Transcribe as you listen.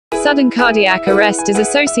Sudden cardiac arrest is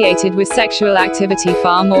associated with sexual activity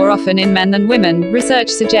far more often in men than women, research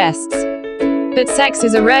suggests. But sex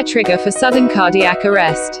is a rare trigger for sudden cardiac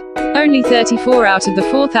arrest. Only 34 out of the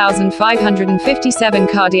 4,557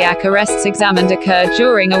 cardiac arrests examined occurred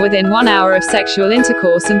during or within 1 hour of sexual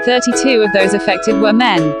intercourse, and 32 of those affected were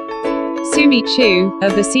men. Sumeet Chugh,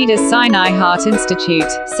 of the Cedars-Sinai Heart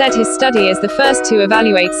Institute, said his study is the first to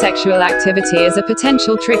evaluate sexual activity as a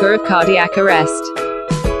potential trigger of cardiac arrest.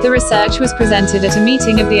 The research was presented at a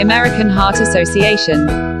meeting of the American Heart Association.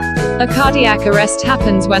 A cardiac arrest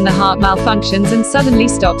happens when the heart malfunctions and suddenly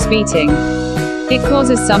stops beating. It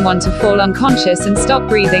causes someone to fall unconscious and stop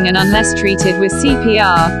breathing, and unless treated with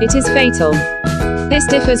CPR, it is fatal. This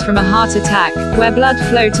differs from a heart attack, where blood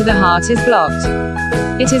flow to the heart is blocked.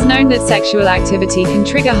 It is known that sexual activity can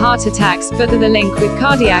trigger heart attacks, but that the link with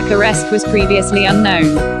cardiac arrest was previously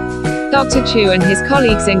unknown. Dr. Chugh and his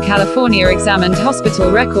colleagues in California examined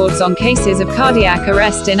hospital records on cases of cardiac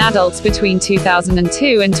arrest in adults between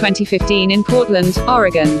 2002 and 2015 in Portland,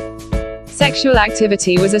 Oregon. Sexual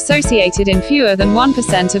activity was associated in fewer than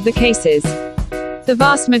 1% of the cases. The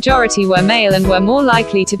vast majority were male and were more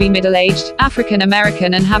likely to be middle-aged, African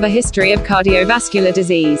American, and have a history of cardiovascular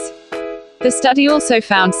disease. The study also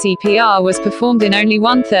found CPR was performed in only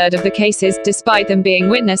 1/3 of the cases, despite them being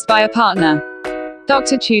witnessed by a partner.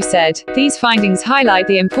 Dr. Chugh said, "These findings highlight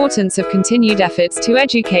the importance of continued efforts to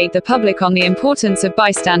educate the public on the importance of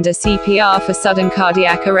bystander CPR for sudden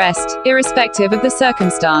cardiac arrest, irrespective of the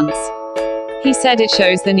circumstance." He said it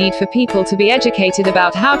shows the need for people to be educated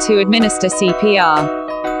about how to administer CPR.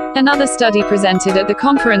 Another study presented at the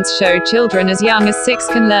conference showed children as young as 6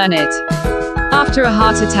 can learn it. After a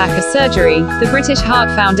heart attack or surgery, the British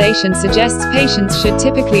Heart Foundation suggests patients should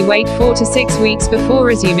typically wait 4 to 6 weeks before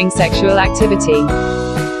resuming sexual activity.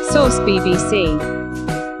 Source: BBC.